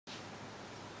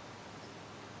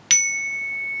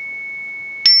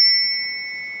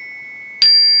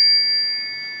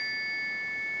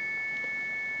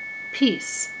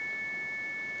Peace.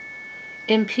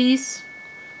 In peace,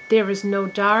 there is no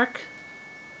dark,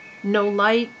 no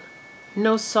light,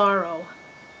 no sorrow.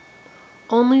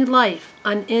 Only life,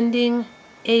 unending,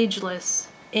 ageless,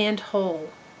 and whole.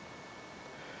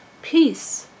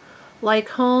 Peace, like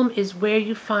home, is where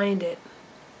you find it.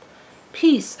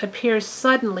 Peace appears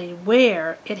suddenly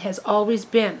where it has always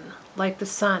been, like the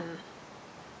sun.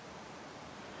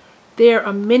 There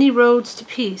are many roads to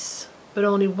peace, but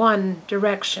only one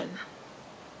direction.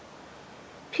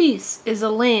 Peace is a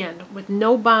land with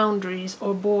no boundaries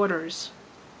or borders,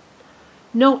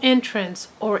 no entrance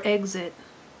or exit,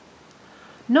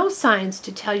 no signs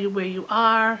to tell you where you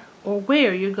are or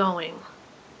where you're going,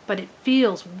 but it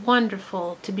feels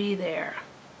wonderful to be there.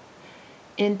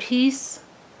 In peace,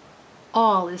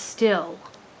 all is still,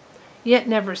 yet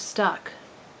never stuck.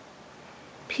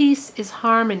 Peace is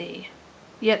harmony,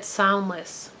 yet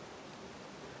soundless.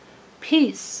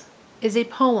 Peace is a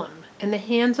poem in the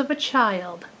hands of a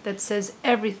child that says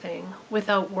everything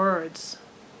without words.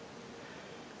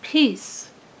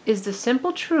 Peace is the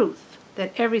simple truth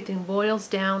that everything boils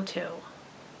down to.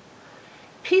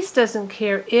 Peace doesn't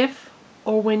care if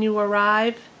or when you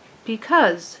arrive,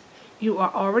 because you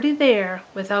are already there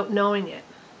without knowing it.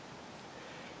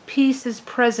 Peace is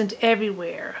present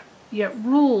everywhere, yet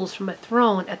rules from a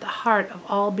throne at the heart of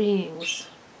all beings.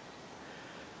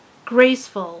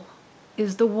 Graceful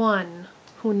is the one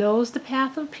who knows the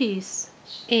path of peace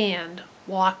and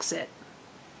walks it.